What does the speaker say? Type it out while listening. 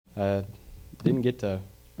Uh, didn't get to.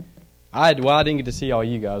 I didn't get to see all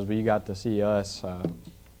you guys, but you got to see us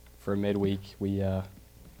for midweek. We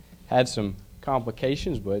had some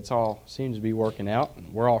complications, but it's all seems to be working out.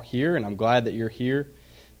 We're all here, and I'm glad that you're here.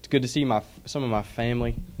 It's good to see some of my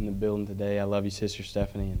family in the building today. I love you, Sister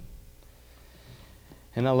Stephanie,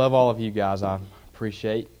 and I love all of you guys. I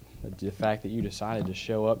appreciate the fact that you decided to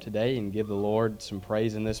show up today and give the Lord some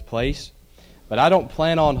praise in this place. But I don't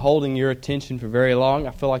plan on holding your attention for very long.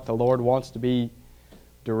 I feel like the Lord wants to be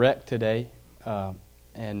direct today.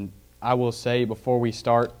 And I will say before we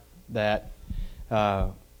start that I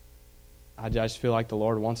just feel like the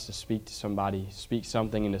Lord wants to speak to somebody, speak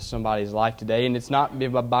something into somebody's life today. And it's not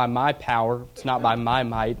by my power, it's not by my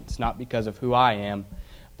might, it's not because of who I am,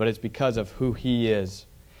 but it's because of who He is.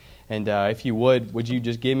 And if you would you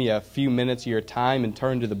just give me a few minutes of your time and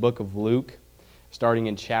turn to the book of Luke, starting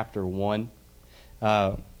in chapter 1.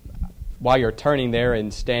 While you're turning there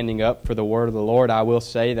and standing up for the word of the Lord, I will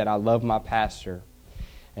say that I love my pastor.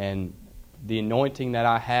 And the anointing that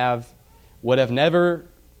I have would have never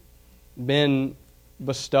been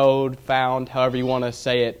bestowed, found, however you want to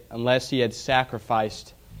say it, unless he had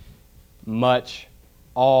sacrificed much,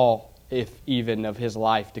 all, if even, of his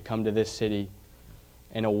life to come to this city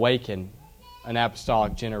and awaken an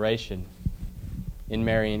apostolic generation in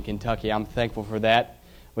Marion, Kentucky. I'm thankful for that.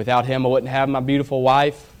 Without him, I wouldn't have my beautiful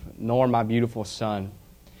wife, nor my beautiful son.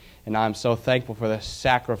 And I'm so thankful for the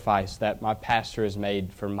sacrifice that my pastor has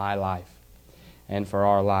made for my life and for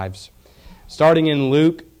our lives. Starting in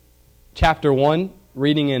Luke chapter 1,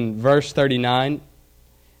 reading in verse 39.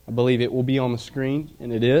 I believe it will be on the screen,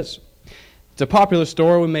 and it is. It's a popular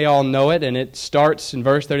story. We may all know it, and it starts in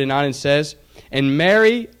verse 39 and says, "And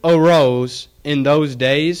Mary arose in those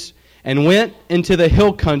days and went into the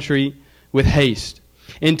hill country with haste,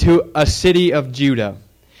 into a city of Judah,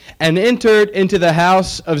 and entered into the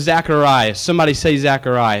house of Zacharias." Somebody say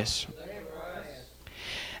Zacharias.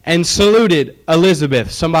 "And saluted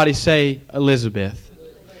Elizabeth." Somebody say Elizabeth.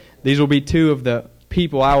 These will be two of the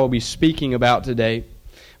people I will be speaking about today.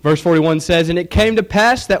 Verse 41 says, "And it came to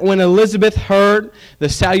pass that when Elizabeth heard the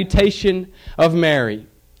salutation of Mary,"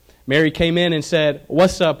 Mary came in and said,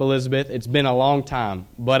 "What's up, Elizabeth? It's been a long time,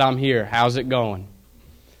 but I'm here. How's it going?"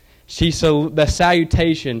 The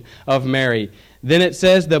salutation of Mary. Then it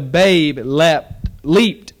says the babe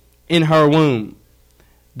leaped in her womb.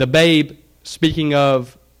 The babe, speaking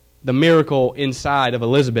of the miracle inside of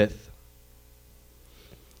Elizabeth.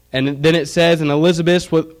 And then it says, "And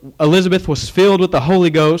Elizabeth was filled with the Holy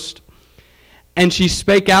Ghost, and she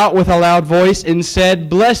spake out with a loud voice and said,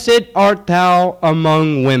 Blessed art thou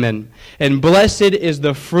among women, and blessed is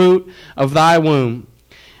the fruit of thy womb.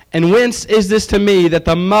 And whence is this to me that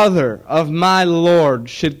the mother of my Lord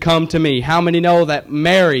should come to me?" How many know that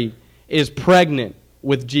Mary is pregnant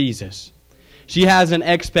with Jesus? She has an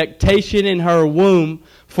expectation in her womb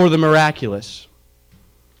for the miraculous.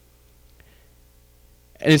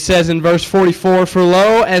 And it says in verse 44, "For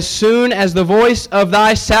lo, as soon as the voice of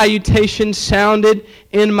thy salutation sounded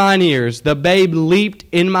in mine ears, the babe leaped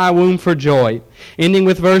in my womb for joy." Ending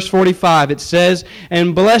with verse 45, it says,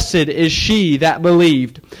 "And blessed is she that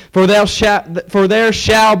believed, for there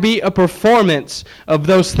shall be a performance of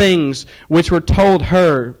those things which were told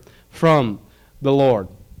her from the Lord."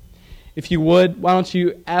 If you would, why don't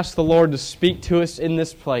you ask the Lord to speak to us in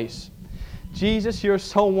this place? Jesus, you're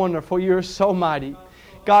so wonderful. You're so mighty.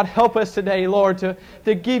 God, help us today, Lord, to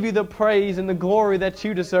give you the praise and the glory that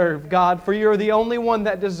you deserve, God, for you're the only one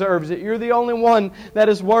that deserves it. You're the only one that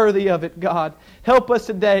is worthy of it, God. Help us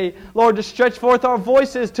today, Lord, to stretch forth our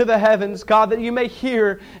voices to the heavens, God, that you may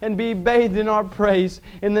hear and be bathed in our praise.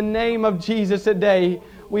 In the name of Jesus today,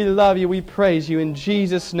 we love you, we praise you. In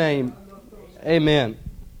Jesus' name, amen.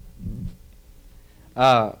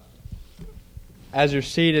 As you're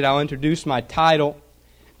seated, I'll introduce my title.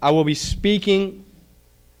 I will be speaking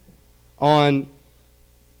on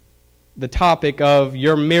the topic of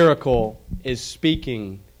your miracle is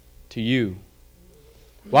speaking to you.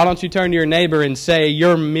 Why don't you turn to your neighbor and say,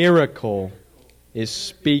 your miracle is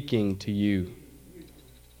speaking to you.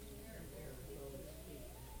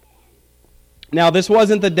 Now, this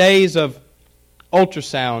wasn't the days of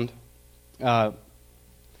ultrasound.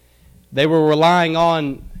 They were relying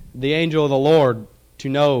on the angel of the Lord to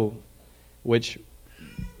know, which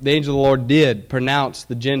the angel of the Lord did pronounce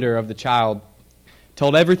the gender of the child.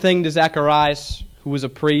 Told everything to Zacharias, who was a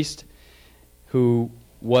priest, who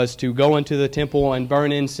was to go into the temple and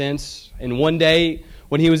burn incense. And one day,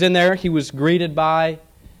 when he was in there, he was greeted by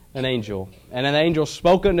an angel. And an angel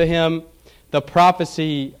spoke unto him the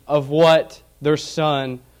prophecy of what their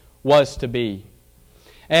son was to be.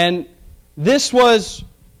 And this was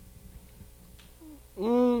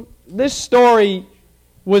this story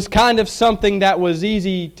was kind of something that was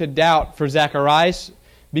easy to doubt for Zacharias,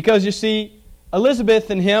 because you see, Elizabeth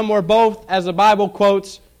and him were both, as the Bible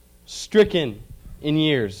quotes, stricken in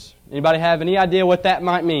years. Anybody have any idea what that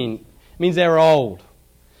might mean? It means they were old.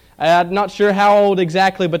 I'm not sure how old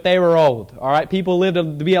exactly, but they were old. All right, people lived to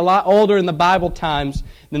be a lot older in the Bible times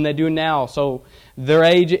than they do now. So their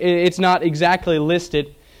age, it's not exactly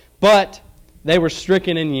listed, but they were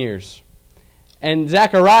stricken in years. And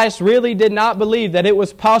Zacharias really did not believe that it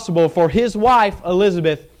was possible for his wife,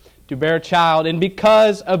 Elizabeth, to bear a child. And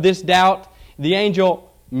because of this doubt, the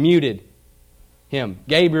angel muted him.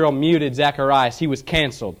 Gabriel muted Zacharias. He was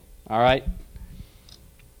canceled. All right?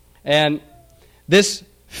 And this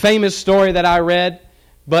famous story that I read,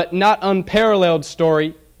 but not unparalleled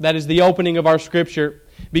story, that is the opening of our Scripture.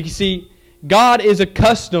 Because see, God is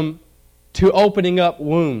accustomed to opening up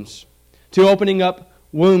wombs. To opening up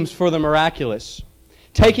wombs for the miraculous.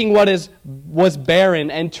 Taking what was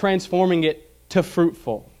barren and transforming it to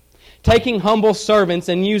fruitful. Taking humble servants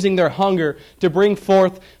and using their hunger to bring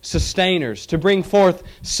forth sustainers, to bring forth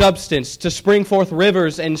substance, to spring forth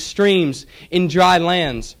rivers and streams in dry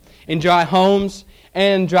lands, in dry homes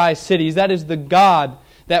and dry cities. That is the God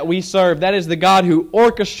that we serve. That is the God who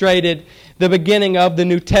orchestrated the beginning of the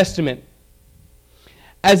New Testament.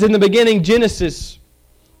 As in the beginning, Genesis,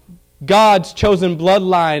 God's chosen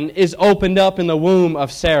bloodline is opened up in the womb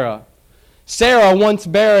of Sarah. Sarah, once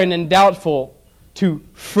barren and doubtful, to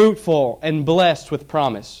fruitful and blessed with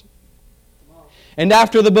promise. And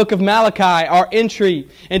after the book of Malachi, our entry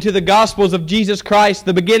into the Gospels of Jesus Christ,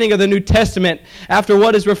 the beginning of the New Testament, after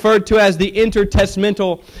what is referred to as the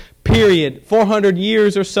intertestamental period, 400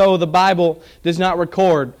 years or so the Bible does not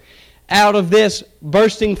record. Out of this,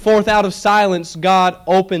 bursting forth out of silence, God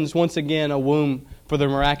opens once again a womb for the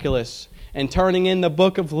miraculous. And turning in the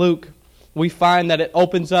book of Luke, we find that it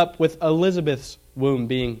opens up with Elizabeth's womb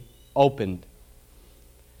being opened.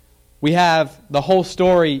 We have the whole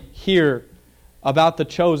story here about the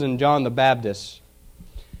chosen John the Baptist.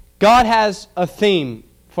 God has a theme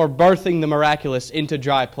for birthing the miraculous into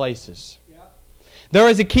dry places. There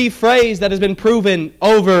is a key phrase that has been proven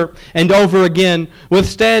over and over again,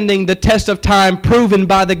 withstanding the test of time, proven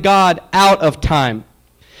by the God out of time.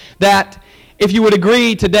 That if you would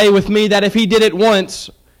agree today with me that if He did it once,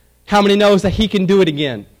 how many knows that He can do it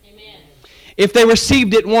again? If they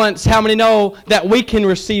received it once, how many know that we can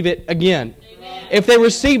receive it again? Amen. If they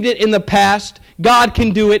received it in the past, God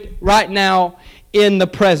can do it right now in the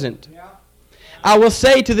present. Yeah. I will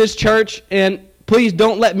say to this church, and please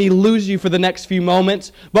don't let me lose you for the next few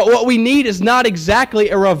moments, but what we need is not exactly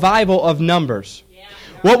a revival of numbers. Yeah.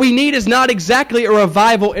 What we need is not exactly a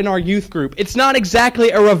revival in our youth group. It's not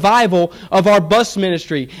exactly a revival of our bus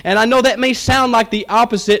ministry. And I know that may sound like the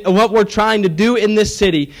opposite of what we're trying to do in this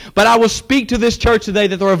city, but I will speak to this church today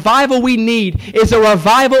that the revival we need is a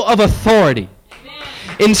revival of authority.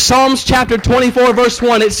 In Psalms chapter 24, verse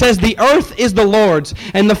 1, it says, "The earth is the Lord's,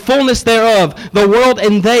 and the fullness thereof, the world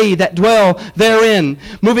and they that dwell therein."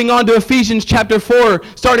 Moving on to Ephesians chapter 4,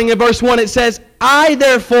 starting at verse 1, it says, "I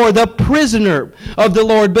therefore, the prisoner of the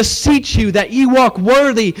Lord, beseech you that ye walk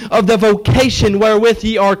worthy of the vocation wherewith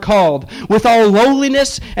ye are called, with all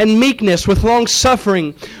lowliness and meekness, with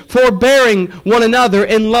long-suffering, forbearing one another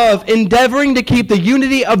in love, endeavoring to keep the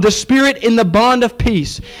unity of the Spirit in the bond of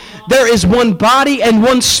peace. There is one body and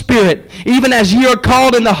one Spirit, even as ye are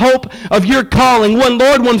called in the hope of your calling. One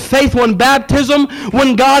Lord, one faith, one baptism,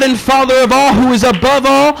 one God and Father of all, who is above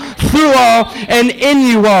all, through all, and in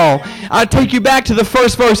you all." I take you back to the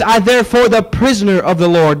first verse. "I therefore, the prisoner of the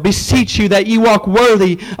Lord, beseech you that ye walk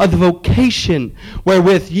worthy of the vocation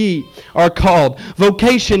wherewith ye are called."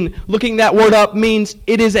 Vocation, looking that word up, means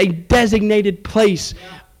it is a designated place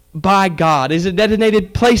by God. It is a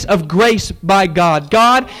designated place of grace by God.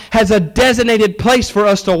 God has a designated place for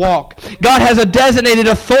us to walk. God has a designated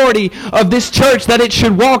authority of this church that it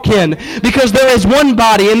should walk in, because there is one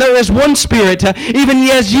body and there is one Spirit, even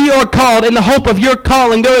as ye are called in the hope of your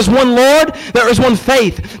calling. There is one Lord, there is one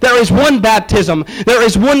faith, there is one baptism, there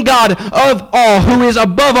is one God of all, who is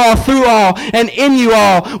above all, through all, and in you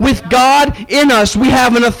all. With God in us, we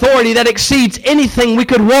have an authority that exceeds anything we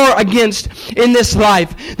could war against in this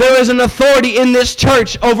life. There is an authority in this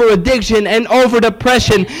church over addiction and over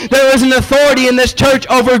depression. There is an authority in this church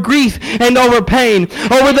over grief and over pain,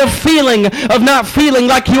 over the feeling of not feeling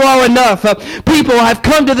like you are enough. People have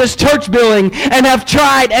come to this church building and have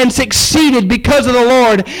tried and succeeded because of the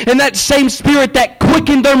Lord, and that same Spirit that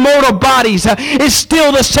quickened their mortal bodies is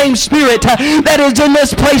still the same Spirit that is in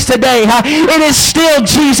this place today. It is still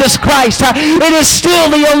Jesus Christ. It is still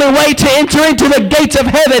the only way to enter into the gates of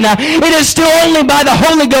heaven. It is still only by the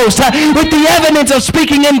Holy Ghost with the evidence of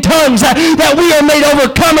speaking in tongues that we are made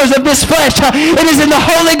overcomers of this flesh. It is in the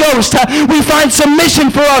Holy Ghost we find submission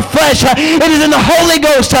for our flesh. It is in the Holy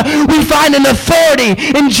Ghost we find an authority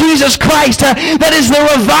in Jesus Christ that is the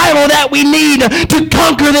revival that we need to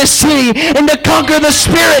conquer this city and to conquer the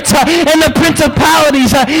spirits and the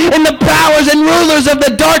principalities and the powers and rulers of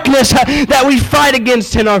the darkness that we fight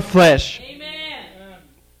against in our flesh.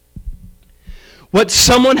 What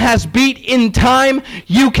someone has beat in time,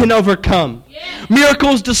 you can overcome. Yeah.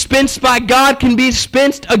 Miracles dispensed by God can be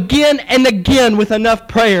dispensed again and again with enough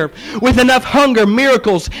prayer. With enough hunger,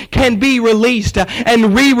 miracles can be released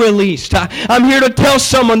and re-released. I'm here to tell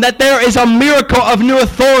someone that there is a miracle of new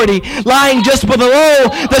authority lying just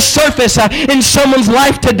below the surface in someone's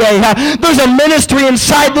life today. There's a ministry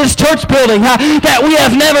inside this church building that we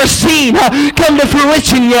have never seen come to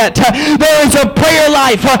fruition yet. There is a prayer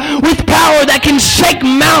life with power that can shake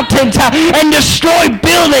mountains and destroy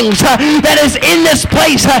buildings that is in this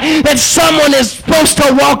place that someone is supposed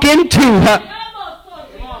to walk into.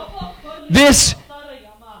 This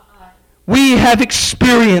we have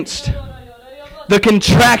experienced the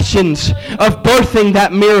contractions of birthing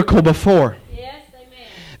that miracle before.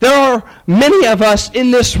 There are many of us in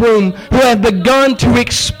this room who have begun to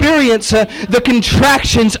experience the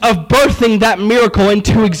contractions of birthing that miracle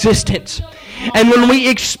into existence. And when we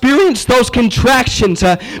experience those contractions,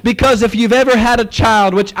 because if you've ever had a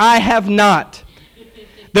child, which I have not,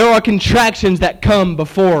 there are contractions that come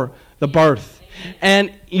before the birth.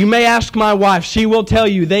 And you may ask my wife, she will tell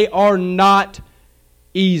you they are not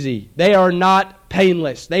easy. They are not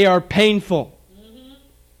painless. They are painful.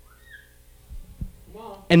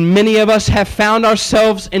 And many of us have found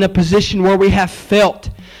ourselves in a position where we have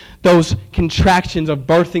felt those contractions of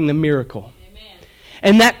birthing the miracle.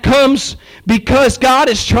 And that comes because God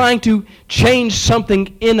is trying to change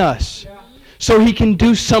something in us so He can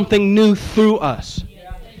do something new through us.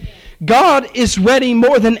 God is ready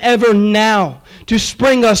more than ever now to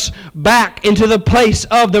spring us back into the place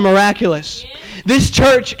of the miraculous. This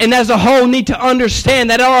church and as a whole need to understand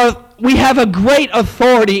that we have a great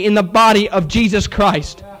authority in the body of Jesus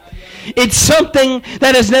Christ. It's something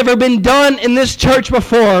that has never been done in this church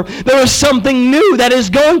before. There is something new that is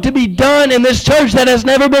going to be done in this church that has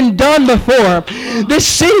never been done before. This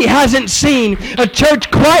city hasn't seen a church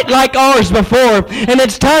quite like ours before. And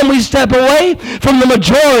it's time we step away from the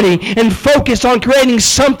majority and focus on creating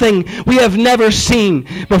something we have never seen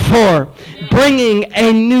before. Bringing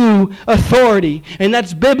a new authority. And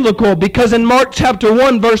that's biblical because in Mark chapter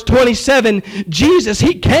 1 verse 27, Jesus,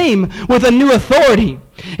 He came with a new authority.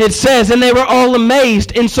 It says, and they were all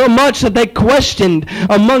amazed, insomuch that they questioned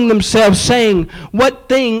among themselves, saying, what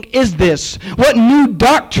thing is this? What new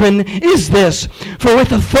doctrine is this? For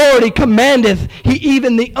with authority commandeth He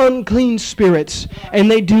even the unclean spirits,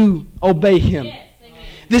 and they do obey Him.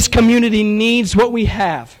 This community needs what we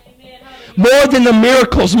have. More than the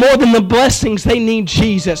miracles, more than the blessings, they need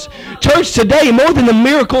Jesus. Church today, more than the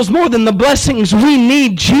miracles, more than the blessings, we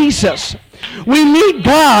need Jesus. We need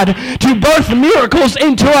God to birth miracles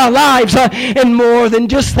into our lives. And more than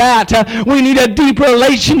just that, we need a deep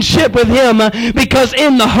relationship with Him. Because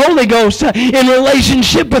in the Holy Ghost, in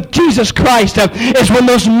relationship with Jesus Christ, is when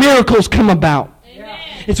those miracles come about. Amen.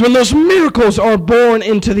 It's when those miracles are born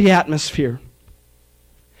into the atmosphere.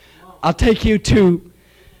 I'll take you to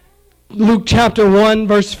Luke chapter 1,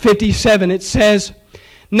 verse 57. It says,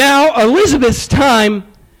 now Elizabeth's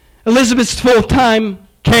full time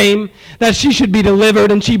came that she should be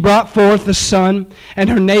delivered, and she brought forth the son, and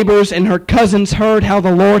her neighbors and her cousins heard how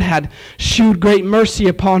the Lord had shewed great mercy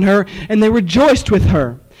upon her, and they rejoiced with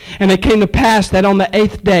her. And it came to pass that on the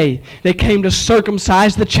 8th day they came to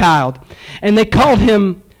circumcise the child, and they called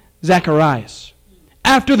him Zacharias,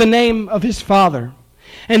 after the name of his father.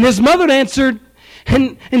 And his mother answered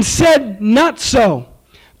and said, not so,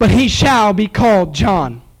 but he shall be called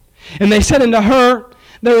John. And they said unto her,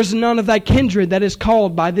 there is none of thy kindred that is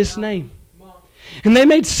called by this name. And they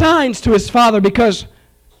made signs to his father because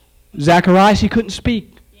Zacharias, he couldn't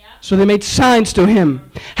speak. So they made signs to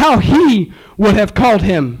him how he would have called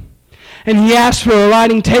him. And he asked for a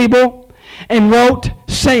writing table and wrote,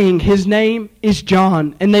 saying, his name is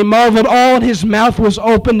John. And they marveled all, and his mouth was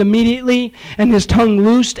opened immediately, and his tongue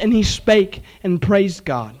loosed, and he spake and praised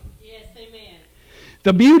God. Yes, amen.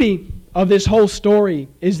 The beauty of this whole story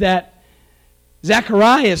is that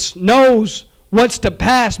Zacharias knows what's to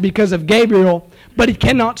pass because of Gabriel, but he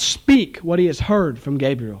cannot speak what he has heard from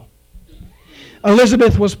Gabriel.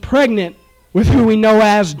 Elizabeth was pregnant with who we know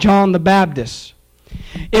as John the Baptist.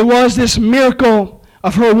 It was this miracle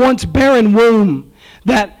of her once barren womb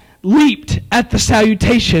that leaped at the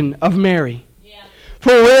salutation of Mary. Yeah.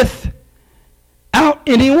 For without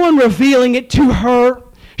anyone revealing it to her,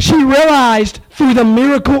 she realized through the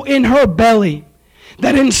miracle in her belly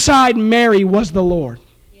that inside Mary was the Lord.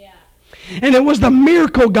 Yeah. And it was the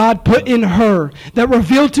miracle God put in her that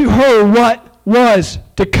revealed to her what was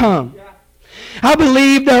to come. Yeah. I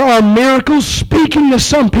believe there are miracles speaking to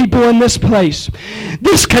some people in this place.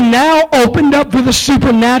 This canal opened up for the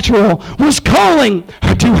supernatural was calling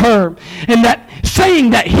to her, and that saying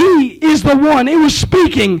that He is the one. It was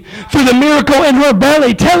speaking through the miracle in her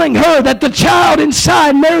belly, telling her that the child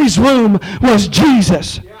inside Mary's womb was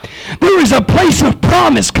Jesus. There is a place of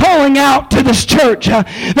promise calling out to this church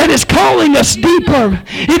that is calling us deeper.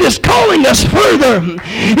 It is calling us further.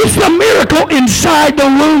 It's the miracle inside the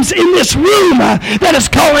wombs in this room that is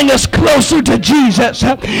calling us closer to Jesus.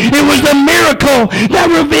 It was the miracle that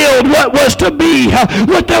revealed what was to be,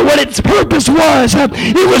 what its purpose was.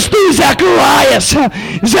 It was through Zacharias.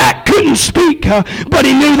 Zach couldn't speak, but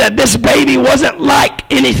he knew that this baby wasn't like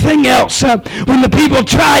anything else. When the people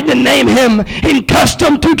tried to name him in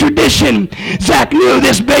custom to tradition, Zach knew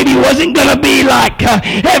this baby wasn't going to be like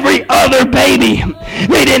every other baby.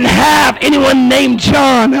 They didn't have anyone named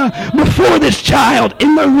John before this child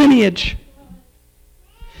in their lineage.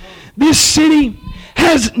 This city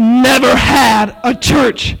has never had a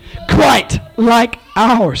church quite like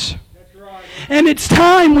ours. And it's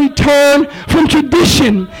time we turn from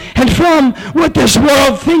tradition and from what this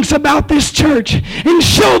world thinks about this church and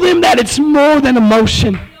show them that it's more than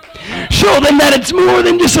emotion. Show them that it's more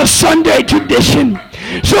than just a Sunday tradition.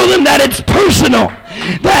 Show them that it's personal,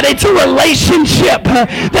 that it's a relationship,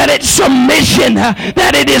 that it's submission,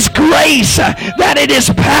 that it is grace, that it is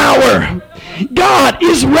power. God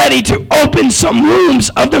is ready to open some rooms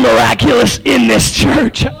of the miraculous in this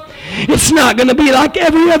church. It's not going to be like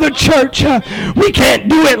every other church. We can't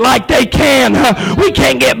do it like they can. We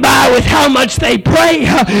can't get by with how much they pray.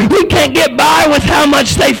 We can't get by with how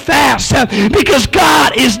much they fast because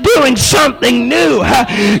God is doing something new.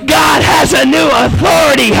 God has a new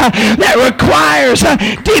authority that requires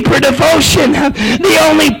deeper devotion. The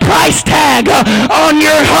only price tag on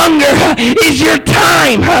your hunger is your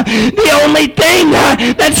time. The only thing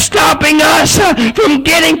that's stopping us from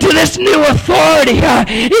getting to this new authority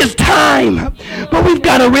is time. But we've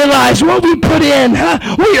got to realize what we put in,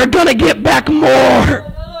 we are going to get back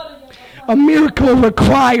more. A miracle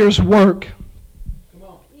requires work.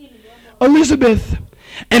 Elizabeth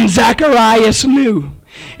and Zacharias knew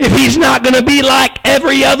if he's not going to be like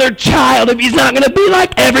every other child, if he's not going to be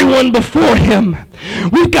like everyone before him,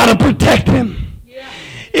 we've got to protect him.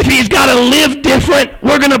 If he's got to live different,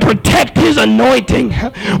 we're going to protect his anointing.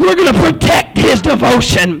 We're going to protect his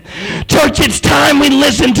devotion. Church, it's time we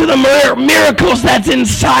listen to the miracles that's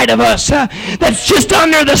inside of us, that's just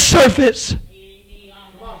under the surface.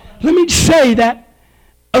 Let me say that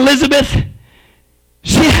Elizabeth,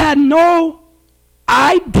 she had no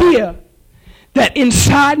idea that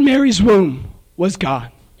inside Mary's womb was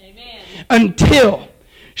God. Amen. Until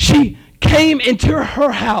she came into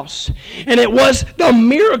her house, and it was the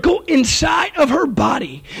miracle inside of her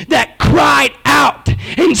body that cried out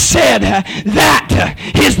and said, that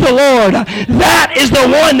is the Lord. That is the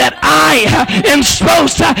one that I am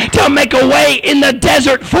supposed to make a way in the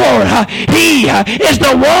desert for. He is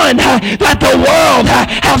the one that the world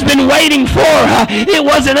has been waiting for. It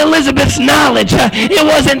wasn't Elizabeth's knowledge. It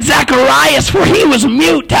wasn't Zacharias, for he was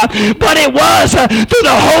mute. But it was through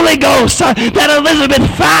the Holy Ghost that Elizabeth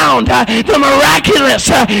found the miraculous.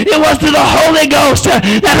 It was through the Holy Ghost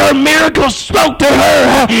that her miracle spoke to her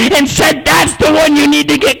and said, that's the one you need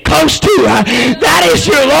to get close to. That is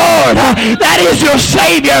your Lord. That is your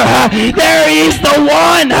Savior. There is the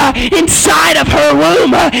one inside of her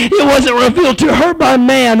womb. It wasn't revealed to her by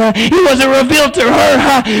man. It wasn't revealed to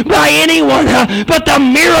her by anyone, but the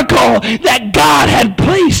miracle that God had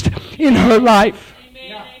placed in her life.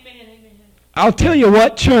 Amen. I'll tell you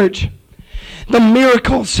what, church. The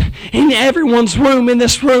miracles in everyone's room in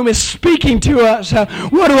this room is speaking to us.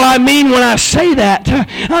 What do I mean when I say that?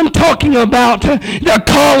 I'm talking about the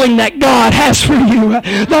calling that God has for you.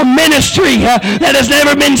 The ministry that has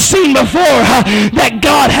never been seen before that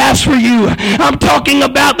God has for you. I'm talking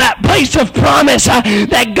about that place of promise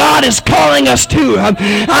that God is calling us to.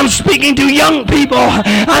 I'm speaking to young people.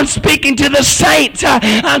 I'm speaking to the saints.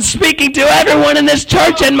 I'm speaking to everyone in this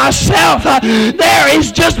church and myself. There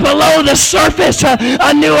is just below the surface surface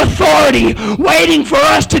a new authority waiting for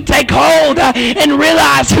us to take hold and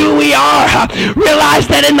realize who we are. Realize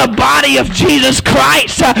that in the body of Jesus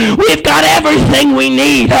Christ, we've got everything we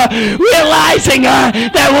need. Realizing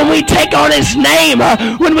that when we take on His name,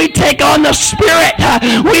 when we take on the Spirit,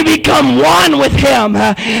 we become one with Him,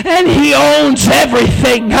 and He owns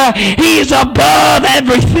everything. He is above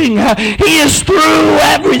everything. He is through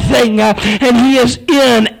everything, and He is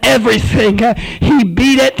in everything. He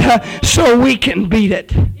beat it so we can beat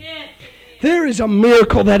it. There is a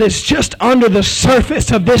miracle that is just under the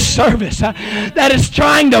surface of this service that is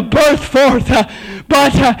trying to birth forth.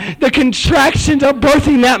 But the contractions of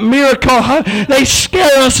birthing that miracle, they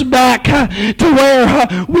scare us back to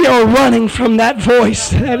where we are running from that voice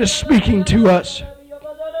that is speaking to us.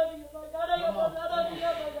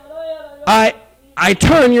 I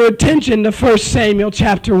turn your attention to 1 Samuel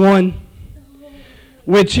chapter 1,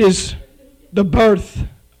 which is the birth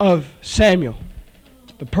of Samuel,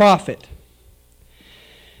 the prophet.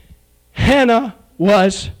 Hannah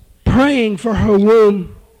was praying for her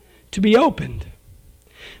womb to be opened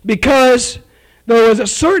because there was a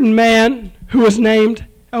certain man who was named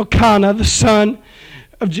Elkanah, the son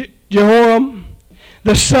of Jehoram,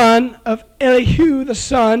 the son of Elihu, the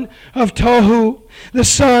son of Tohu, the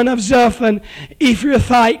son of Zaphan,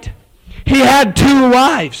 Ephrathite. He had 2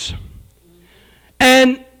 wives,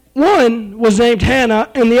 and one was named Hannah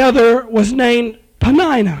and the other was named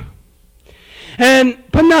Peninnah.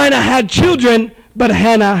 And Peninnah had children, but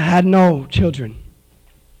Hannah had no children.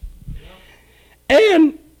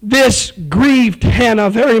 And this grieved Hannah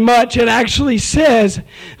very much. It actually says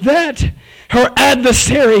that her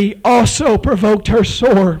adversary also provoked her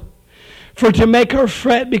sore, for to make her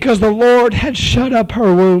fret, because the Lord had shut up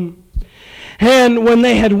her womb. And when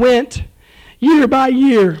they had went year by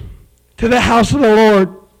year to the house of the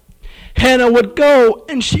Lord, Hannah would go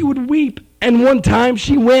and she would weep. And one time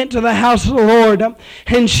she went to the house of the Lord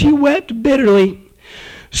and she wept bitterly,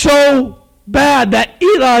 so bad that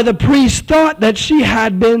Eli the priest thought that she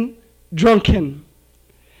had been drunken.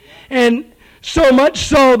 And so much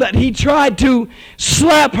so that he tried to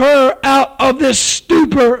slap her out of this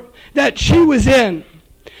stupor that she was in.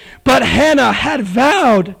 But Hannah had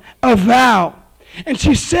vowed a vow. And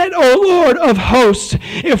she said, O Lord of hosts,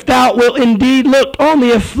 if thou wilt indeed look on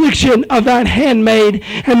the affliction of thine handmaid,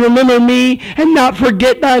 and remember me, and not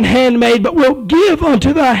forget thine handmaid, but wilt give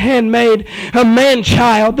unto thy handmaid a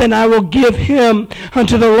man-child, then I will give him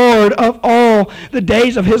unto the Lord of all the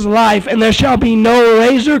days of his life, and there shall be no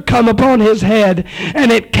razor come upon his head.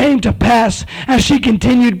 And it came to pass, as she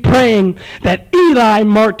continued praying, that Eli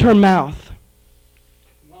marked her mouth.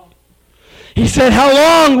 He said, How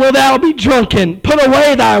long wilt thou be drunken? Put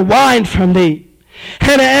away thy wine from thee.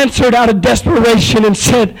 Hannah answered out of desperation and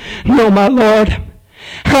said, No, my Lord,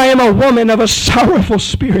 I am a woman of a sorrowful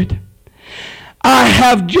spirit. I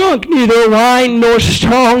have drunk neither wine nor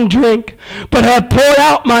strong drink, but have poured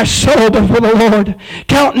out my soul before the Lord.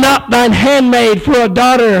 Count not thine handmaid for a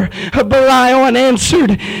daughter of Belial. And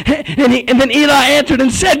answered, and then Eli answered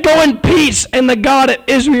and said, Go in peace, and the God of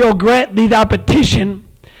Israel grant thee thy petition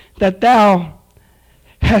that thou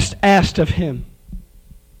hast asked of him.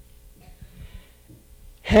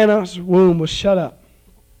 Hannah's womb was shut up,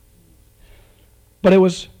 but it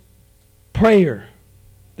was prayer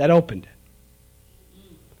that opened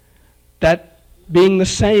it. That being the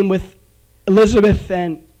same with Elizabeth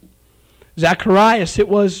and Zacharias, it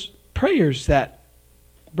was prayers that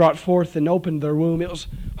brought forth and opened their womb. It was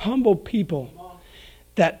humble people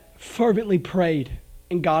that fervently prayed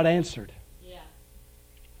and God answered.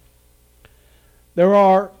 There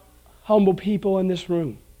are humble people in this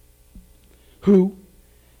room who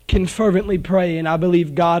can fervently pray, and I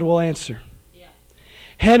believe God will answer. Yeah.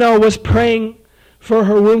 Hannah was praying for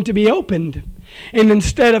her womb to be opened, and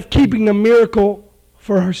instead of keeping the miracle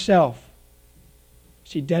for herself,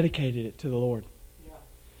 she dedicated it to the Lord. Yeah.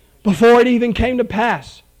 Before it even came to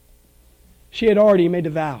pass, she had already made a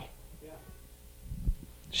vow. Yeah.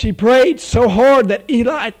 She prayed so hard that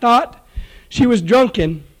Eli thought she was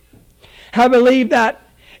drunken. I believe that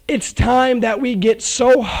it's time that we get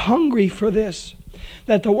so hungry for this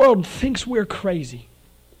that the world thinks we're crazy.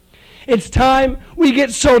 It's time we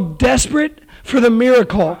get so desperate for the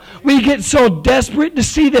miracle. We get so desperate to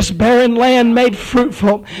see this barren land made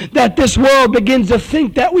fruitful that this world begins to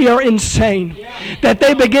think that we are insane. That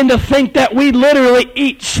they begin to think that we literally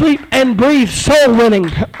eat, sleep, and breathe soul winning.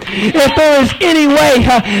 If there is any way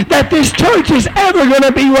that this church is ever going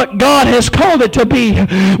to be what God has called it to be,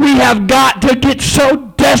 we have got to get so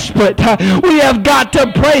desperate. We have got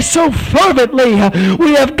to pray so fervently.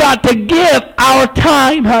 We have got to give our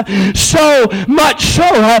time so much so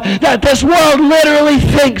that this world literally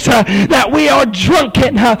thinks that we are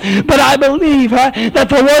drunken. But I believe that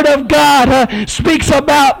the Word of God speaks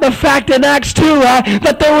about the fact in Acts 2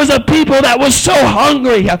 that there was a people that was so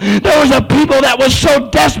hungry. There was a people that was so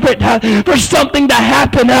desperate for something to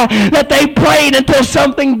happen that they prayed until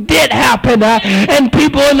something did happen. And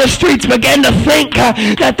people in the streets began to think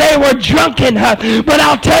that they were drunken. But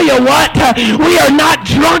I'll tell you what, we are not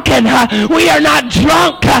drunken. We are not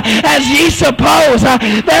drunk as ye suppose.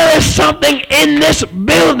 There is something in this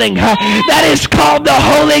building that is called the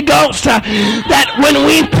Holy Ghost. That when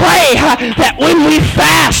we pray, that when we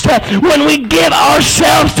fast, when we give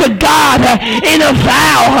ourselves to God in a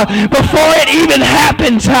vow, before it even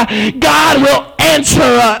happens, God will answer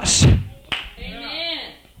us.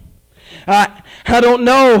 I don't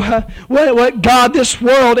know what God this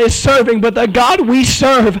world is serving, but the God we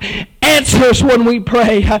serve answers when we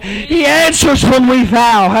pray. He answers when we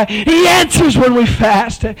vow. He answers when we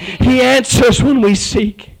fast. He answers when we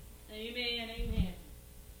seek. Amen. Amen.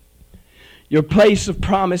 Your place of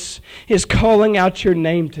promise is calling out your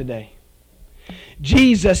name today.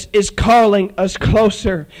 Jesus is calling us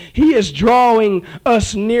closer. He is drawing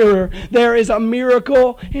us nearer. There is a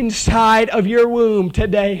miracle inside of your womb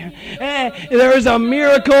today. There is a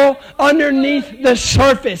miracle underneath the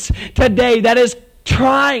surface today that is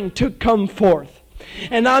trying to come forth.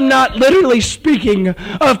 And I'm not literally speaking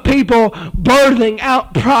of people birthing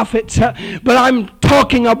out prophets, but I'm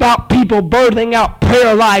talking about people birthing out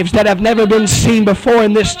prayer lives that have never been seen before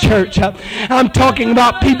in this church. I'm talking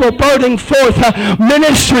about people birthing forth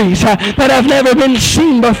ministries that have never been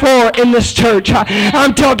seen before in this church.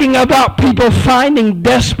 I'm talking about people finding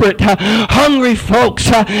desperate, hungry folks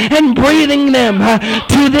and breathing them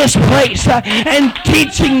to this place and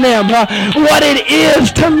teaching them what it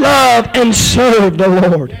is to love and serve the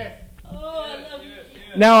Lord.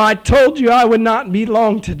 Now, I told you I would not be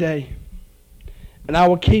long today, and I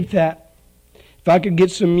will keep that. If I could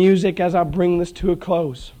get some music as I bring this to a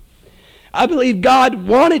close. I believe God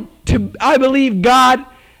wanted to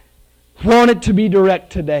be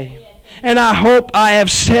direct today. And I hope I have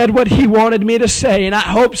said what He wanted me to say, and I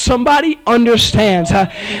hope somebody understands.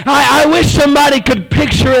 I wish somebody could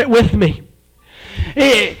picture it with me.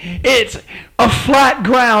 It's a flat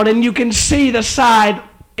ground, and you can see the side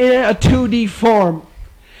in a 2D form.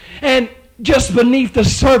 And just beneath the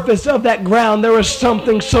surface of that ground, there is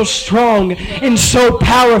something so strong and so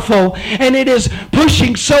powerful, and it is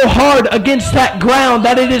pushing so hard against that ground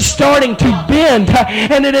that it is starting to bend,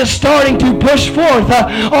 and it is starting to push forth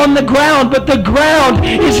on the ground, but the ground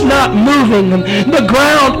is not moving. The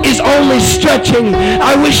ground is only stretching.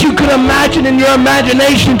 I wish you could imagine in your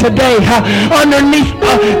imagination today, underneath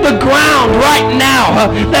the ground right now,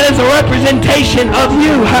 that is a representation of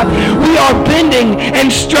you. We are bending and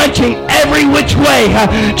stretching every which way,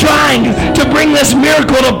 trying to bring this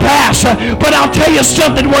miracle to pass. But I'll tell you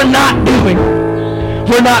something we're not doing.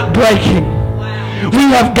 We're not breaking.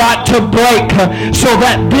 We have got to break so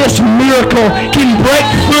that this miracle can break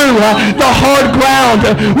through the hard ground,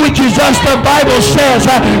 which is us. The Bible says,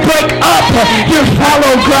 break up your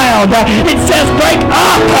fallow ground. It says, break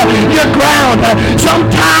up your ground.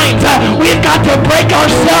 Sometimes we've got to break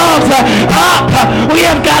ourselves up. We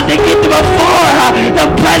have got to get before the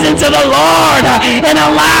presence of the Lord and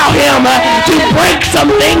allow Him to break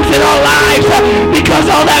some things in our lives, because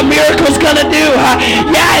all that miracle's going to do,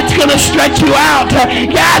 it's going to stretch you out.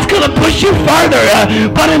 Yeah, it's going to push you further.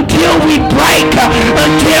 But until we break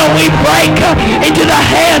into the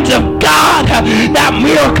hands of God, that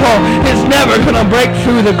miracle is never going to break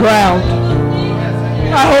through the ground.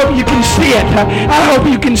 I hope you can see it. I hope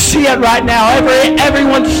you can see it right now.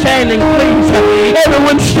 Everyone standing, please.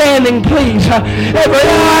 Everyone standing, please. Every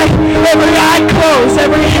eye closed,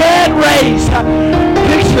 every head raised.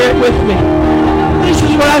 Picture it with me. This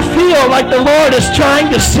is what I feel like the Lord is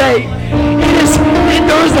trying to say.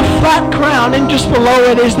 There is a flat crown, and just below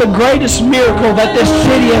it is the greatest miracle that this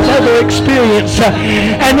city has ever experienced.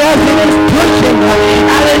 And as it is pushing,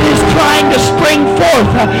 as it is trying to spring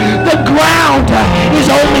forth, the ground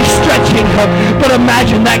is only stretching. But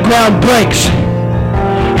imagine that ground breaks,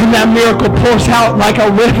 and that miracle pours out like a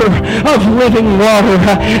river of living water,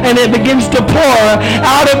 and it begins to pour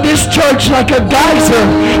out of this church like a geyser,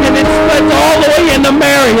 and it spreads all the way into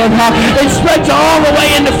Marion, it spreads all the way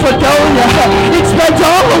into Fredonia, it spreads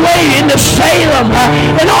all the way into Salem,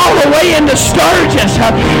 and all the way into Sturgis.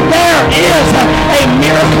 There is a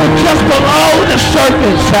miracle just below the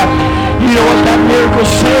surface. You know what that miracle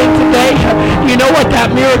is saying today? You know what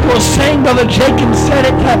that miracle is saying? Brother Jacob said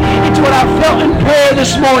it. It's what I felt in prayer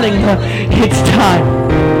this morning. It's time.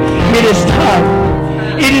 It is time.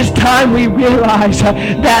 It is time we realize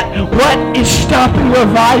that what is stopping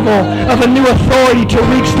revival of a new authority to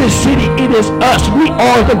reach this city, it is us. We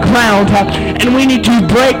are the ground, and we need to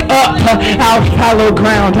break up our fallow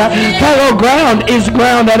ground. Fallow ground is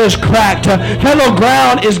ground that is cracked. Fallow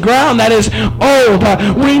ground is ground that is old.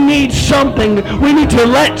 We need something. We need to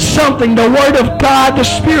let something, the Word of God, the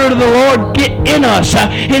Spirit of the Lord, get in us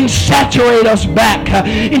and saturate us back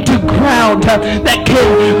into ground that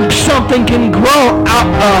something can grow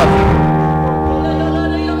out of.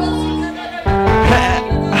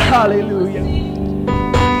 Hallelujah.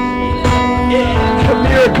 The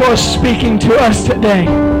miracle is speaking to us today.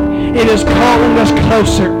 It is calling us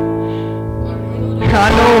closer.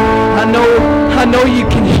 I know you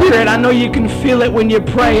can hear it. I know you can feel it when you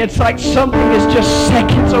pray. It's like something is just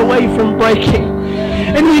seconds away from breaking.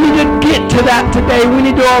 And we need to get to that today. We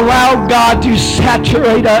need to allow God to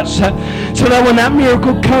saturate us so that when that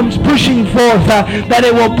miracle comes pushing forth, that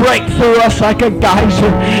it will break through us like a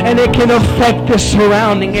geyser and it can affect the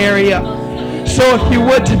surrounding area. So if you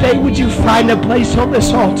would today, would you find a place on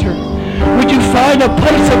this altar? Would you find a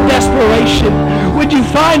place of desperation? Would you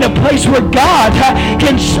find a place where God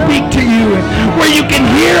can speak to you? Where you can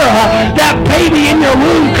hear that baby in your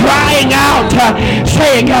womb crying out,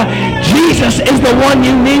 saying, Jesus is the one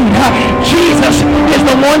you need. Jesus is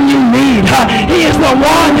the one you need. He is the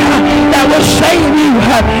one that will save you.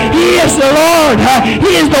 He is the Lord.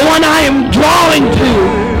 He is the one I am drawing to.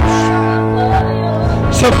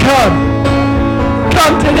 So come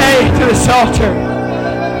today to this altar.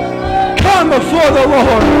 Come before the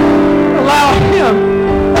Lord. Allow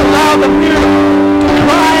the miracle to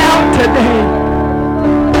cry out today.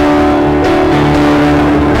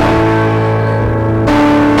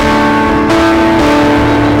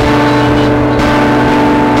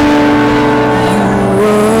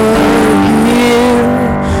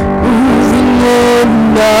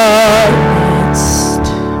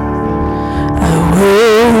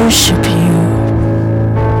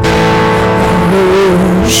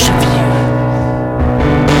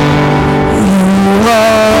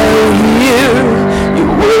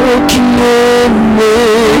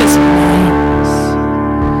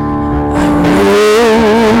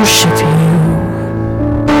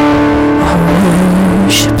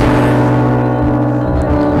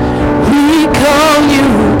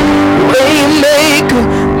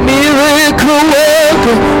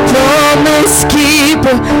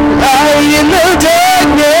 Light in the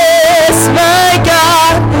darkness, my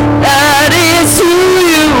God.